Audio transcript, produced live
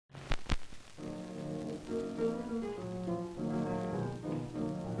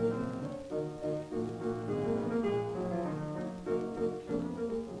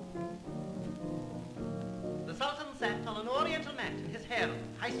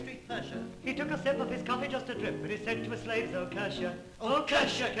Street, Persia. He took a sip of his coffee just a drip, and he said to his slaves, "Oh, Kersha, oh,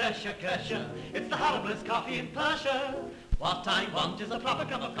 Kersha, Kersha, Kersha, it's the horriblest coffee in Persia. What I want is a proper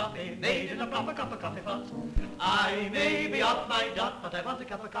cup of coffee, made in a proper cup of coffee pot. I may be off my dot, but I want a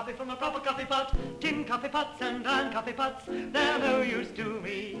cup of coffee from a proper coffee pot. Tin coffee pots and iron coffee pots, they're no use to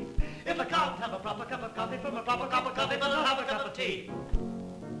me. If I can't have a proper cup of coffee from a proper cup of coffee, but I'll have a cup of tea."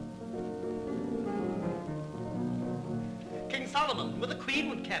 King Solomon with the Queen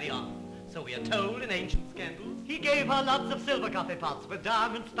would carry on, so we are told in ancient scandals. He gave her lots of silver coffee pots with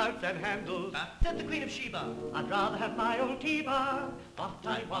diamond spouts and handles. Said the Queen of Sheba, "I'd rather have my old tea bar. What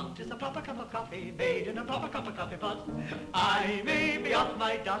I want is a proper cup of coffee made in a proper cup of coffee pot. I may be off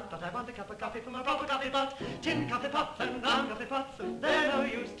my dot, but I want a cup of coffee from a proper coffee pot. Tin coffee pots and round coffee pots, they're no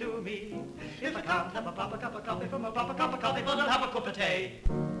use to me. If I can't have a proper cup of coffee from a proper cup of coffee pot, I'll have a cup of tea."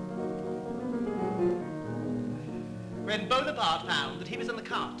 When Bonaparte found that he was in the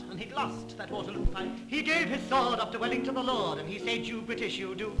cart and he'd lost that Waterloo fight, he gave his sword up to Wellington the Lord, and he said, "You British,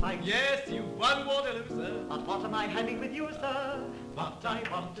 you do fight. Yes, you won Waterloo, sir. But what am I having with you, sir? What I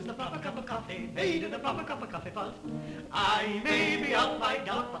want is a proper cup of coffee, made in a proper cup of coffee pot. I may be off my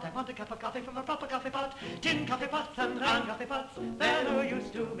dot, but I want a cup of coffee from a proper coffee pot. Tin coffee pots and round coffee pots, they're no use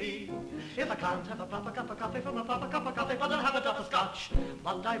to me. If I can't have a proper cup of coffee from a proper cup of coffee pot, I'll have a drop of scotch.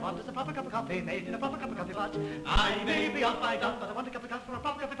 What I want is a proper cup of coffee, made in a proper cup of coffee pot. I may be off my dot, but I want a cup of coffee from a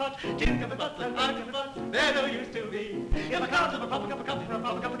proper coffee pot. Tin coffee pots and round coffee pots, they're no use to me. If I can't have a proper cup of coffee from a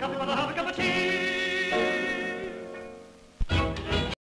proper cup of coffee pot, I'll have a cup of tea.